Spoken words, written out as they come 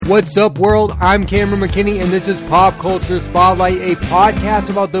What's up, world? I'm Cameron McKinney, and this is Pop Culture Spotlight, a podcast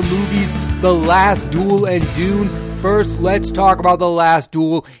about the movies The Last Duel and Dune. First, let's talk about The Last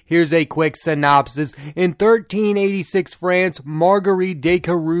Duel. Here's a quick synopsis. In 1386 France, Marguerite de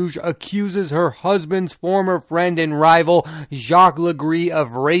Carouge accuses her husband's former friend and rival, Jacques Legris,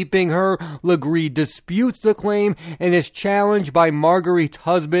 of raping her. Legris disputes the claim and is challenged by Marguerite's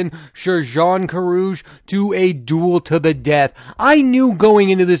husband, Sir Jean Carouge, to a duel to the death. I knew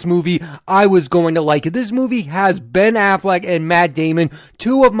going into this movie I was going to like it. This movie has Ben Affleck and Matt Damon,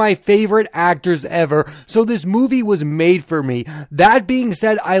 two of my favorite actors ever, so this movie was made for me. That being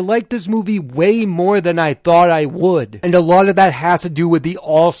said, I like this movie way more than I thought I would. And a lot of that has to do with the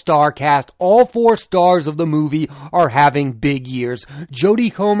all-star cast. All four stars of the movie are having big years.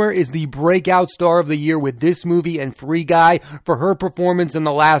 Jodie Comer is the breakout star of the year with this movie and Free Guy. For her performance in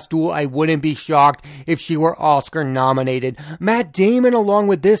The Last Duel, I wouldn't be shocked if she were Oscar nominated. Matt Damon, along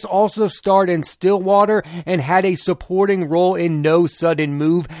with this, also starred in Stillwater and had a supporting role in No Sudden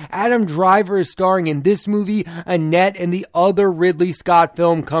Move. Adam Driver is starring in this movie, Annette, and the other Ridley Scott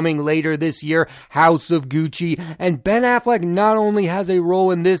film coming later this year, House of Gucci. And Ben Affleck not only has a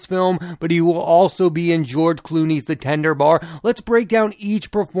role in this film, but he will also be in George Clooney's The Tender Bar. Let's break down each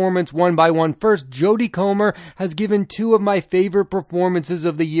performance one by one. First, Jodie Comer has given two of my favorite performances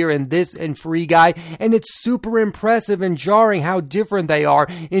of the year in this and Free Guy, and it's super impressive and jarring how different they are.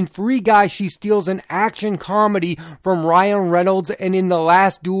 In Free Guy, she steals an action comedy from Ryan Reynolds, and in The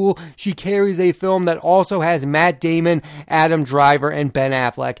Last Duel, she carries a film that also has Matt Damon, Adam Driver, and Ben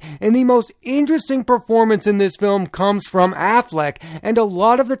Affleck. And the most interesting performance in this film comes from Affleck, and a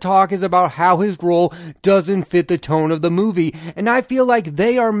lot of the talk is about how his role doesn't fit the tone of the movie, and I feel like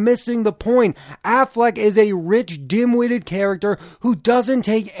they are missing the point. Affleck is a rich, dim-witted character who doesn't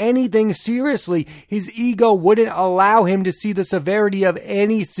take anything seriously. His ego wouldn't allow him to see the severity of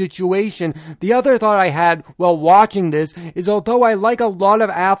any situation. The other thought I had while watching this is, although I like a lot of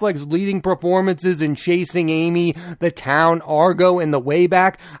Affleck's leading performances in Chasing Amy, The Town, Argo, and The Way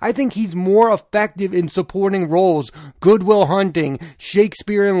Back, I think he's more effective in supporting roles. Good Will Hunting,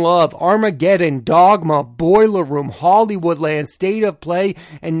 Shakespeare in Love, Armageddon, Dogma, Boiler Room, Hollywoodland, State of Play,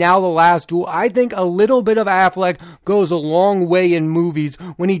 and now The Last Duel. I think a little bit of Affleck goes a long way in movies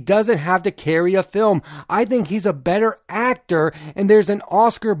when he doesn't have to carry a film. I think he's a better actor, and there's an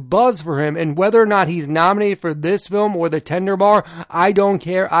Oscar buzz for him, and whether or not he's nominated for this film or The Tender Bar, I don't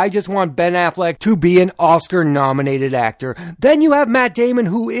care. I just want Ben Affleck to be an Oscar-nominated actor. Then you have Matt Damon,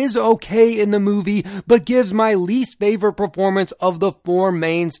 who is okay in the movie, but gives my least favorite performance of the four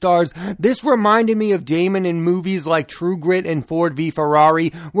main stars. This reminded me of Damon in movies like True Grit and Ford v Ferrari,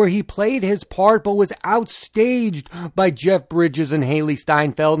 where he played his part but was outstaged by Jeff Bridges and Haley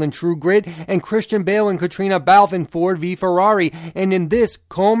Steinfeld in True Grit, and Christian Bale and Katrina Balfe in Ford v Ferrari. And in this,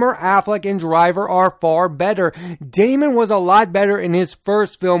 Comer, Affleck, and Driver are far better. Damon was a lot better in his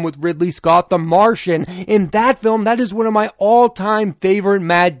first film with Ridley Scott, The Martian. In that film, that is one of my all-time favorite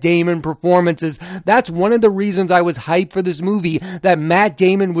Matt Damon performances. That's one of the reasons I was hyped for this movie, that Matt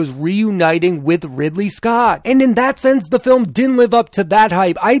Damon was reuniting with Ridley Scott. And in that sense, the film didn't live up to that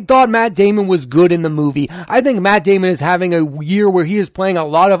hype. I thought Matt Damon was good in the movie. I think Matt Damon is having a year where he is playing a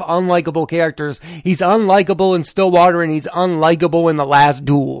lot of unlikable characters. He's unlikable in Stillwater, and he's unlikable in The Last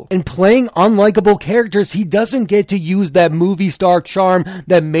Duel. And playing unlikable characters, he doesn't get to use that movie star charm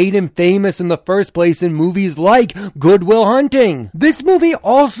that made him famous in the first place in movies like Good Will Hunting. This movie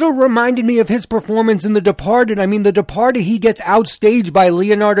also reminded me of his performance in The Departed. I mean, The Departed, he gets outstaged by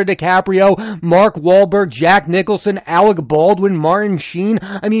Leonardo DiCaprio, Mark Wahlberg, Jack Nicholson, Alec Baldwin, Martin Sheen.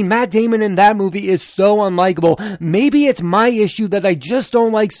 I mean, Matt Damon in that movie is so unlikable. Maybe it's my issue that I just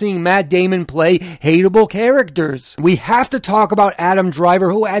don't like seeing Matt Damon play hateable characters. We have to talk about Adam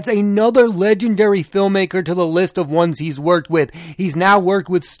Driver, who adds another legendary filmmaker to the list of ones he's worked with. He's now worked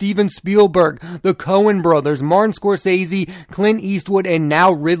with Steven Spielberg, the Coen brothers, Martin Scorsese, Clint Eastwood, and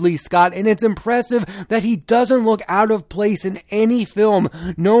now Ridley Scott, and it's impressive that he doesn't look out of place in any film.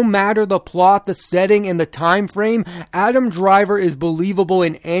 No matter the plot, the setting, and the time frame, Adam Driver is believable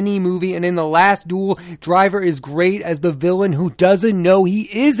in any movie, and in The Last Duel, Driver is great as the villain who doesn't know he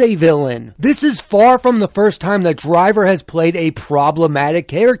is a villain. This is far from the first time that Driver has played a problematic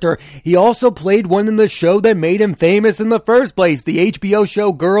character. He also played one in the show that made him famous in the first place, the HBO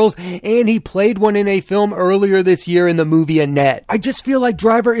show Girls, and he played one in a film film earlier this year in the movie Annette. I just feel like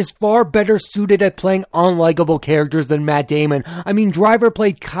Driver is far better suited at playing unlikable characters than Matt Damon. I mean, Driver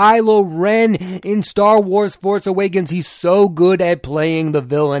played Kylo Ren in Star Wars Force Awakens. He's so good at playing the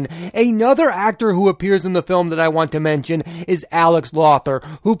villain. Another actor who appears in the film that I want to mention is Alex Lothar,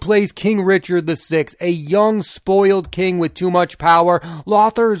 who plays King Richard VI, a young, spoiled king with too much power.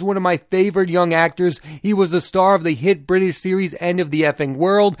 Lothar is one of my favorite young actors. He was the star of the hit British series End of the Effing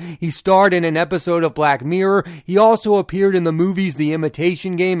World. He starred in an episode of Black Mirror. He also appeared in the movies The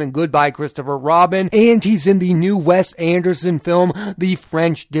Imitation Game and Goodbye Christopher Robin, and he's in the new Wes Anderson film The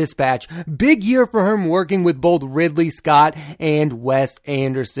French Dispatch. Big year for him working with both Ridley Scott and Wes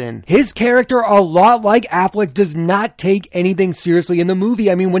Anderson. His character, a lot like Affleck, does not take anything seriously in the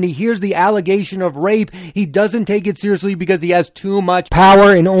movie. I mean, when he hears the allegation of rape, he doesn't take it seriously because he has too much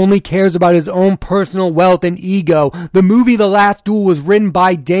power and only cares about his own personal wealth and ego. The movie The Last Duel was written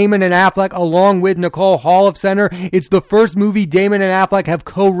by Damon and Affleck along with Nicole Holofcener. It's the first movie Damon and Affleck have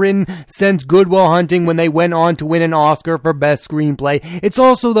co-written since Good Will Hunting, when they went on to win an Oscar for Best Screenplay. It's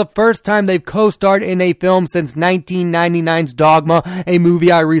also the first time they've co-starred in a film since 1999's Dogma, a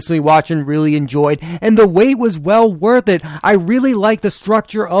movie I recently watched and really enjoyed, and the wait was well worth it. I really like the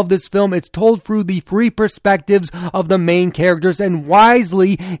structure of this film. It's told through the three perspectives of the main characters, and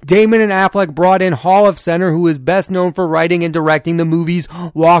wisely, Damon and Affleck brought in Holofcener, who is best known for writing and directing the movies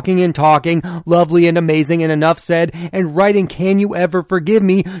Walking and Talking, Lovely and Amazing, and Enough Said, and writing Can You Ever Forgive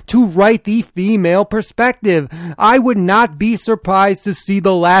Me, to write the female perspective. I would not be surprised to see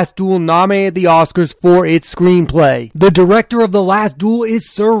The Last Duel nominated at the Oscars for its screenplay. The director of The Last Duel is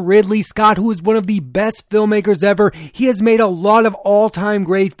Sir Ridley Scott, who is one of the best filmmakers ever. He has made a lot of all-time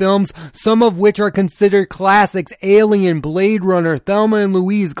great films, some of which are considered classics: Alien, Blade Runner, Thelma and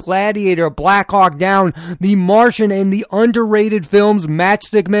Louise, Gladiator, Black Hawk Down, The Martian, and the underrated films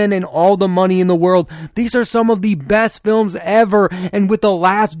Matchstick Men and All the Money in the World. These are some of the best films ever, and with The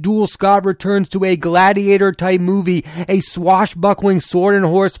Last Duel, Scott returns to a gladiator-type movie, a swashbuckling sword and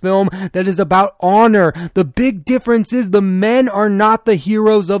horse film that is about honor. The big difference is the men are not the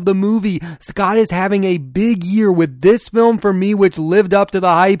heroes of the movie. Scott is having a big year with this film for me, which lived up to the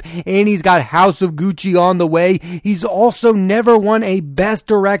hype, and he's got House of Gucci on the way. He's also never won a Best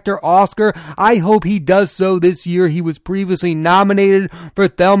Director Oscar. I hope he does so this year. He was previously nominated for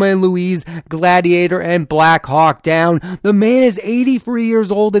Thelma and Louise, Gladiator, and Black Hawk Down. The man is 83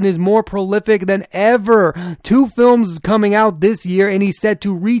 years old and is more prolific than ever. 2 films coming out this year, and he's set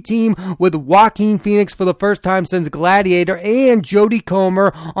to re-team with Joaquin Phoenix for the first time since Gladiator and Jodie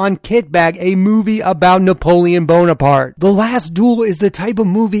Comer on Kitbag, a movie about Napoleon Bonaparte. The Last Duel is the type of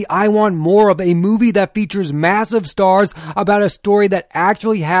movie I want more of, a movie that features massive stars about a story that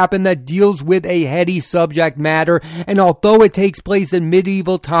actually happened, that deals with a heady subject matter, and although it takes place in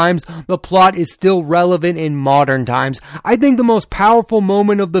medieval times, the plot is still relevant in modern times. I think the most powerful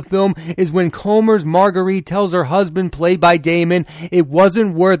moment of the film is when Comer's Marguerite tells her husband, played by Damon, it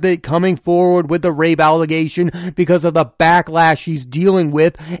wasn't worth it coming forward with the rape allegation because of the backlash she's dealing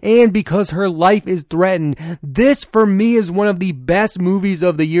with and because her life is threatened. This, for me, is one of the best movies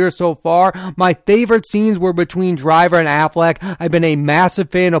of the year so far. My favorite scenes were between Driver and Affleck. I've been a massive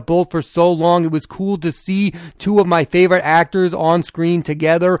fan of both for so long. It was cool to see 2 of my favorite actors on screen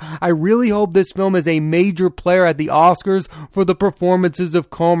together. I really hope this film is a major player at the Oscars for the performances of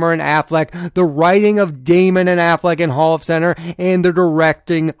Comer and Affleck, the writing of Damon and Affleck and Holofcener, and the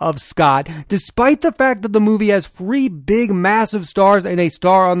directing of Scott. Despite the fact that the movie has 3 big, massive stars and a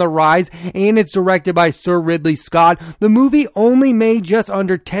star on the rise, and it's directed by Sir Ridley Scott, the movie only made just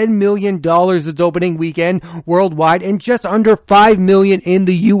under $10 million its opening weekend worldwide and just under $5 million in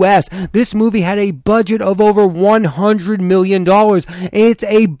the US. This movie had a budget of over $100 million, and it's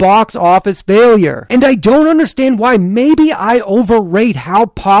a box office failure. And I don't understand why. Maybe I overrate how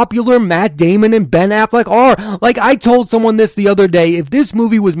popular Matt Damon and Ben Affleck are. Like, I told someone this the other day, if this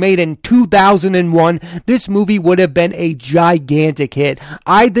movie was made in 2001, this movie would have been a gigantic hit.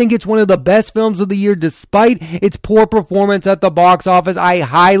 I think it's one of the best films of the year despite its poor performance at the box office. I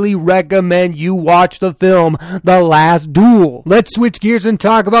highly recommend you watch the film The Last Duel. Let's switch gears and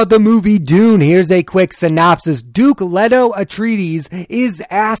talk about the movie Dune. Here's a quick synopsis. Duke Leto Atreides is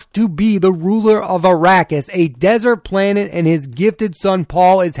asked to be the ruler of Arrakis, a desert planet, and his gifted son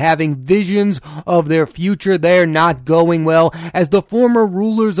Paul is having visions of their future. They're not going well, as the former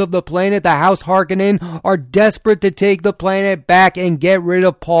rulers of the planet, the House Harkonnen, are desperate to take the planet back and get rid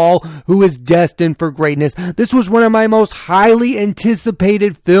of Paul, who is destined for greatness. This was one of my most highly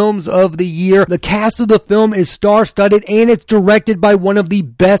anticipated films of the year. The cast of the film is star-studded, and it's directed by one of the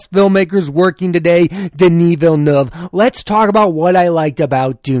best filmmakers working today, Denis Villeneuve. Let's talk about what I liked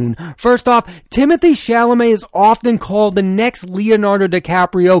about Dune. First off, Timothée Chalamet is often called the next Leonardo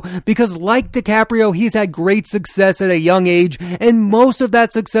DiCaprio because, like DiCaprio, he's had great success at a young age, and most of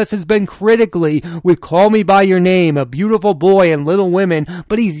that success has been critically, with Call Me By Your Name, A Beautiful Boy, and Little Women,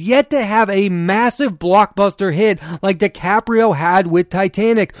 but he's yet to have a massive blockbuster hit like DiCaprio had with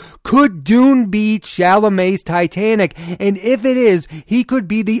Titanic. Could Dune beat Chalamet's Titanic? And if it is, he could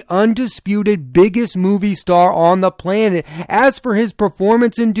be the undisputed biggest movie star on the planet. As for his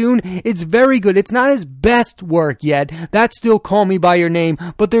performance in Dune, it's very good. It's not his best work yet. That's still Call Me By Your Name.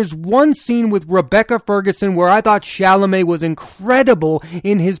 But there's one scene with Rebecca Ferguson where I thought Chalamet was incredible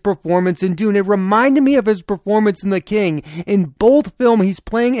in his performance in Dune. It reminded me of his performance in The King. In both films, he's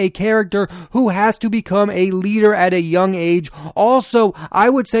playing a character who has to become a leader at a young age. Also, I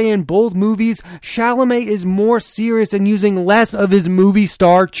would say in both movies, Chalamet is more serious and using less of his movie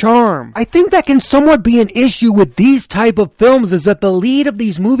star charm. I think that can somewhat be an issue with these type of films, is that the lead of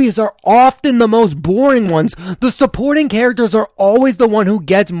these movies are often the most boring ones. The supporting characters are always the one who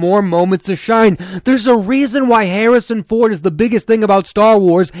gets more moments to shine. There's a reason why Harrison Ford is the biggest thing about Star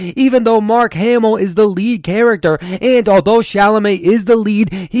Wars, even though Mark Hamill is the lead character. And although Chalamet is the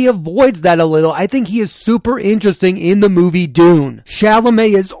lead, he avoids that a little. I think he is super interesting in the movie Dune.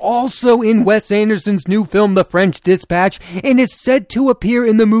 Chalamet is also in Wes Anderson's new film, The French Dispatch, and is said to appear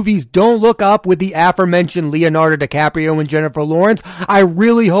in the movies Don't Look Up with the aforementioned Leonardo DiCaprio and Jennifer Lawrence. I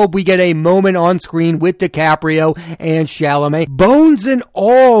really hope we get a moment on screen with DiCaprio and Chalamet. Bones and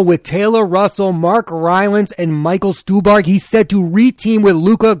All with Taylor Russell, Mark Rylance, and Michael Stuhlbarg. He's set to re-team with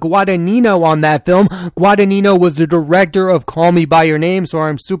Luca Guadagnino on that film. Guadagnino was the director of Call Me By Your Name, so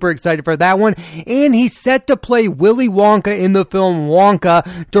I'm super excited for that one. And he's set to play Willy Wonka in the film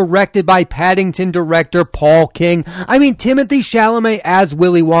Wonka, directed by Paddington director Paul King. I mean, Timothée Chalamet as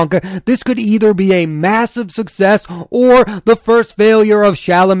Willy Wonka, this could either be a massive success or the first failure of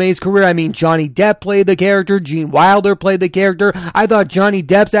Chalamet's career. I mean, Johnny Depp played the character, Gene Wilder played the character. I thought Johnny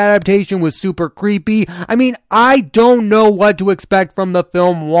Depp's adaptation was super creepy. I mean, I don't know what to expect from the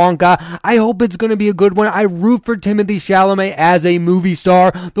film Wonka. I hope it's going to be a good one. I root for Timothée Chalamet as a movie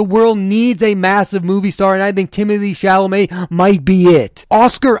star. The world needs a massive movie star, and I think Timothée Chalamet might be it.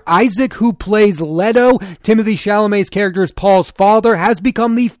 Oscar Isaac, who plays Leto, Timothée Chalamet's character is Paul's father, has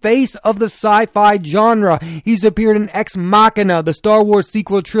become the face of the sci-fi genre. He's appeared in Ex Machina, the Star Wars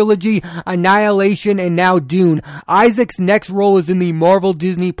sequel trilogy, Annihilation, and now Dune. Isaac's next role is in the Marvel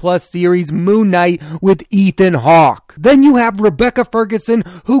Disney Plus series Moon Knight with Ethan Hawke. Then you have Rebecca Ferguson,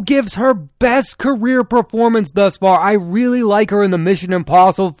 who gives her best career performance thus far. I really like her in the Mission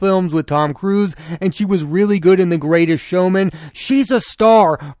Impossible films with Tom Cruise, and she was really good in The Greatest Showman. She's a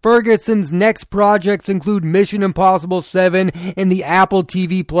star. Ferguson's next projects include Mission Impossible 7 and the Apple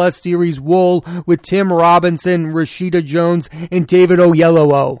TV Plus series Wool with Tim Robinson, Rashida Jones, and David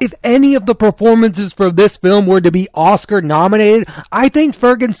Oyelowo. If any of the performances for this film were to be Oscar nominated, I think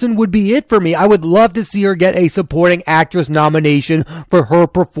Ferguson would be it for me. I would love to see her get a supporting actress nomination for her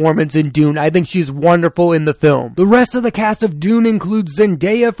performance in Dune. I think she's wonderful in the film. The rest of the cast of Dune includes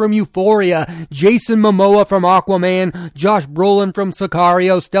Zendaya from Euphoria, Jason Momoa from Aquaman, Josh Brolin from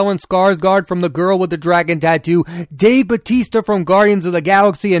Sicario, Stellan Skarsgård from The Girl with the Dragon Tattoo, Dave Bautista from Guardians of the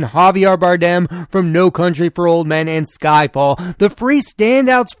Galaxy, and Javier Bardem from No Country for Old Men and Skyfall. The free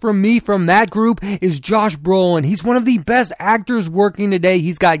standouts from me from that group is Josh Brolin. He's one of the best actors working today.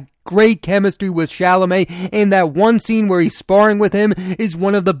 He's got great chemistry with Chalamet, and that one scene where he's sparring with him is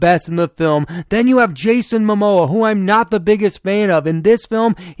one of the best in the film. Then you have Jason Momoa, who I'm not the biggest fan of. In this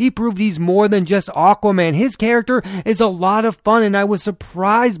film, he proved he's more than just Aquaman. His character is a lot of fun, and I was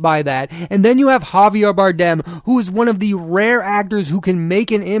surprised by that. And then you have Javier Bardem, who is one of the rare actors who can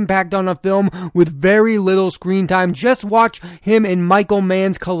make an impact on a film with very little screen time. Just watch him in Michael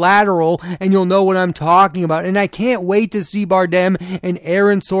Mann's Collateral, and you'll know what I'm talking about. And I can't wait to see Bardem and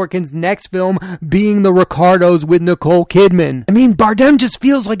Aaron Sorkin's next film being The Ricardos with Nicole Kidman. I mean, Bardem just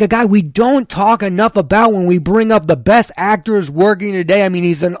feels like a guy we don't talk enough about when we bring up the best actors working today. I mean,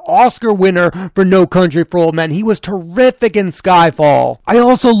 he's an Oscar winner for No Country for Old Men. He was terrific in Skyfall. I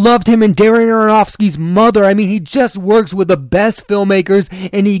also loved him in Darren Aronofsky's Mother. I mean, he just works with the best filmmakers,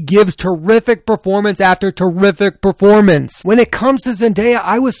 and he gives terrific performance after terrific performance. When it comes to Zendaya,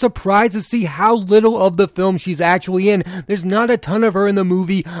 I was surprised to see how little of the film she's actually in. There's not a ton of her in the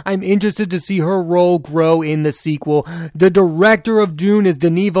movie. I'm interested to see her role grow in the sequel. The director of Dune is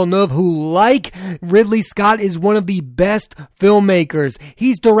Denis Villeneuve, who, like Ridley Scott, is one of the best filmmakers.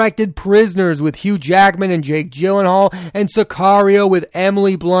 He's directed Prisoners with Hugh Jackman and Jake Gyllenhaal, and Sicario with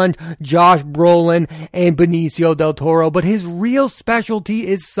Emily Blunt, Josh Brolin, and Benicio del Toro, but his real specialty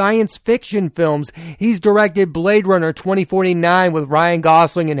is science fiction films. He's directed Blade Runner 2049 with Ryan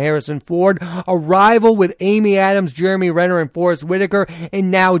Gosling and Harrison Ford, Arrival with Amy Adams, Jeremy Renner, and Forrest Whitaker,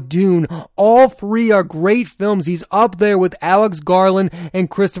 and now Dune. All three are great films. He's up there with Alex Garland and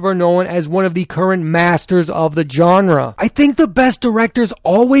Christopher Nolan as one of the current masters of the genre. I think the best directors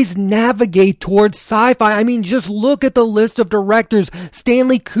always navigate towards sci-fi. I mean, just look at the list of directors.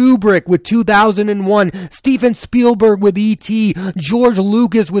 Stanley Kubrick with 2001, Steven Spielberg with E.T., George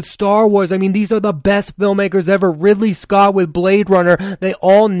Lucas with Star Wars. I mean, these are the best filmmakers ever. Ridley Scott with Blade Runner. They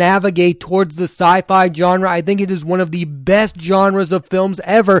all navigate towards the sci-fi genre. I think it is one of the best genres of films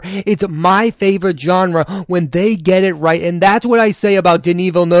ever. It's my favorite genre when they get it right, and that's what I say about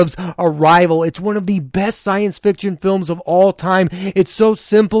Denis Villeneuve's Arrival. It's one of the best science fiction films of all time. It's so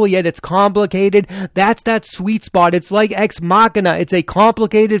simple, yet it's complicated. That's that sweet spot. It's like Ex Machina. It's a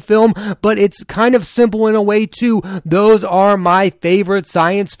complicated film, but it's kind of simple in a way too. Those are my favorite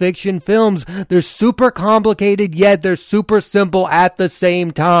science fiction films. They're super complicated, yet they're super simple at the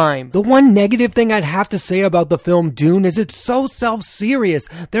same time. The one negative thing I'd have to say about the film Dune is it's so self-serious.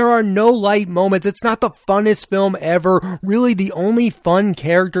 There are no light moments. It's not the funnest film ever. Really, the only fun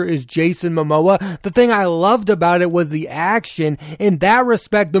character is Jason Momoa. The thing I loved about it was the action. In that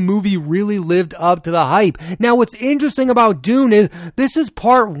respect, the movie really lived up to the hype. Now, what's interesting about Dune is this is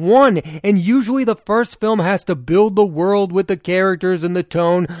part one, and usually the first film has to build the world with the characters and the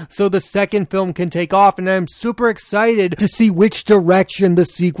tone so the second film can take off, and I'm super excited to see which direction the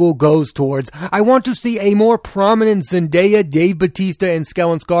sequel goes towards. I want to see a more prominent Zendaya, Dave Bautista, and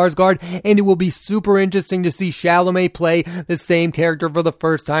Stellan Skarsgård, and it will be super interesting to see Chalamet play the same character for the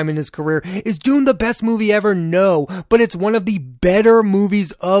first time in his career. Is Dune the best movie ever? No, but it's one of the better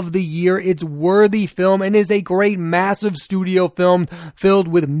movies of the year. It's worthy film and is a great massive studio film filled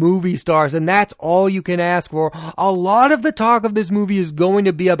with movie stars, and that's all you can ask for. A lot of the talk of this movie is going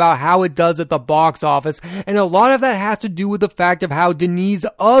to be about how it does at the box office, and a lot of that has to do with the fact of how Denis'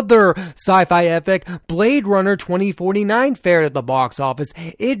 other sci-fi epic, Blade Runner 2049, fared at the box office.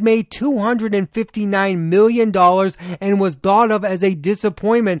 It made $259 million and was thought of as a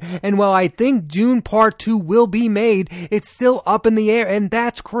disappointment, and while I think Dune Part 2 will be made, it's still up in the air, and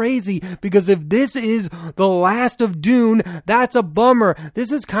that's crazy, because if this is the last of Dune, that's a bummer.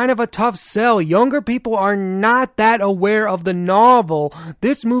 This is kind of a tough sell. Younger people are not that aware of the novel.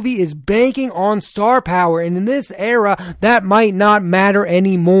 This movie is banking on star power, and in this era, that might not matter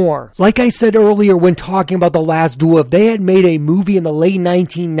anymore. Like I said earlier when talking about The Last Duel, if they had made a movie in the late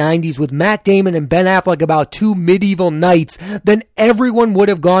 1990s with Matt Damon and Ben Affleck about two medieval knights, then everyone would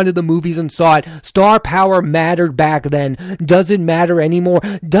have gone to the movies and saw it. Star power mattered back then. Does it matter anymore?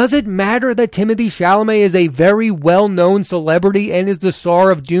 Does it matter that Timothée Chalamet is a very well-known celebrity and is the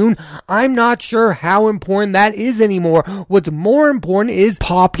star of Dune? I'm not sure how important that is anymore. What's more important is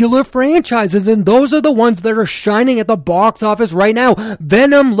popular franchises, and those are the ones that are shining at the box office right now.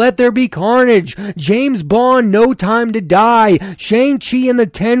 Venom, Let There Be Carnage, James Bond, No Time to Die, Shang-Chi and the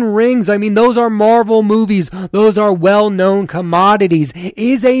Ten Rings. I mean, those are Marvel movies. Those are well-known commodities.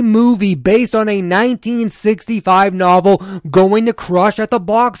 Is a movie based on a 1965 novel going to crush at the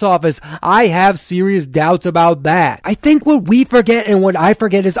box office? I have serious doubts about that. I think what we forget and what I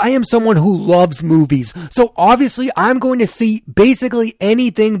forget is I am someone who loves movies. So obviously I'm going to see basically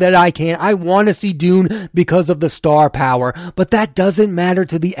anything that I can. I want to see Dune because of the star power, but that doesn't matter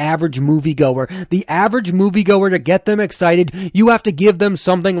to the average moviegoer. The average moviegoer, to get them excited, you have to give them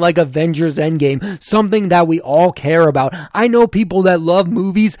something like Avengers Endgame, something that we all care about. I know people that love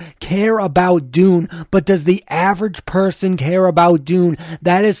movies care about Dune, but does the average person care about Dune?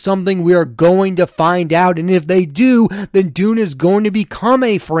 That is something we are going to find out, and if they do, then Dune is going to become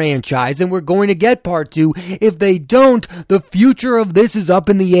a franchise, and we're going to get part 2. If they don't, the future of this is up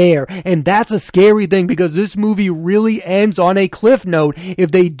in the air, and that's a scary thing because this movie really ends on a cliff note.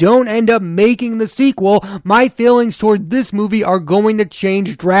 If they don't end up making the sequel, my feelings toward this movie are going to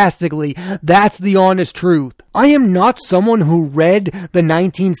change drastically. That's the honest truth. I am not someone who read the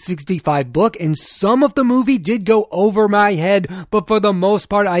 1965 book, and some of the movie did go over my head, but for the most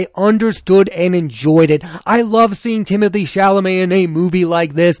part, I understood and enjoyed it. I love seeing Timothée Chalamet in a movie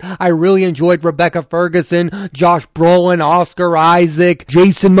like this. I really enjoyed Rebecca Ferguson, Josh Brolin, Oscar Isaac,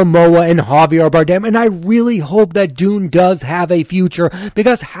 Jason Momoa, and Javier Bardem, and I really hope that Dune does have a future,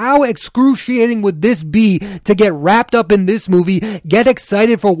 because how excruciating would this be to get wrapped up in this movie, get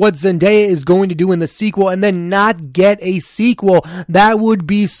excited for what Zendaya is going to do in the sequel and then not get a sequel. That would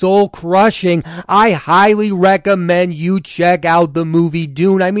be soul crushing. I highly recommend you check out the movie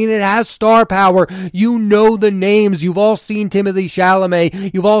Dune. I mean, it has star power. You know the names. You've all seen Timothée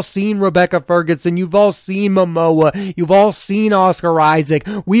Chalamet. You've all seen Rebecca Ferguson. You've all seen Momoa. You've all seen Oscar Isaac.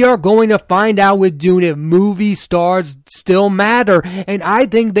 We are going to find out with Dune if movie stars still matter, and I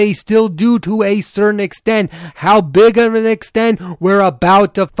think they still do to a certain extent. How big of an extent, we're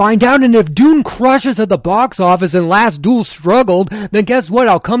about to find out. And if Dune crushes at the box office and Last Duel struggled, then guess what?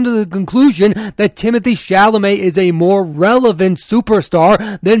 I'll come to the conclusion that Timothée Chalamet is a more relevant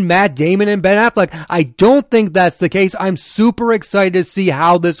superstar than Matt Damon and Ben Affleck. I don't think that's the case. I'm super excited to see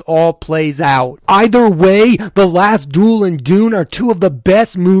how this all plays out. Either way, The Last Duel and Dune are two of the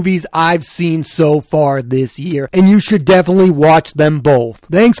best movies I've seen so far this year, and you should definitely watch them both.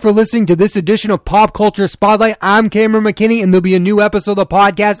 Thanks for listening to this edition of Pop Culture Spotlight. I'm Cameron McKinney, and there'll be a new episode of the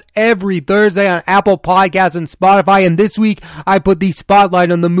podcast every Thursday on Apple Podcasts and Spotify. And this week, I put the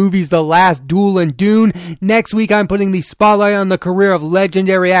spotlight on the movies The Last Duel and Dune. Next week, I'm putting the spotlight on the career of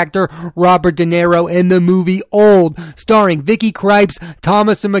legendary actor Robert De Niro in the movie Old, starring Vicky Krieps,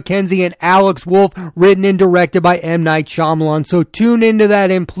 Thomasin McKenzie, and Alex Wolff, written and directed by M. Night Shyamalan. So tune into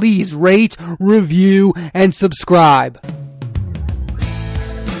that and please rate, review, and subscribe.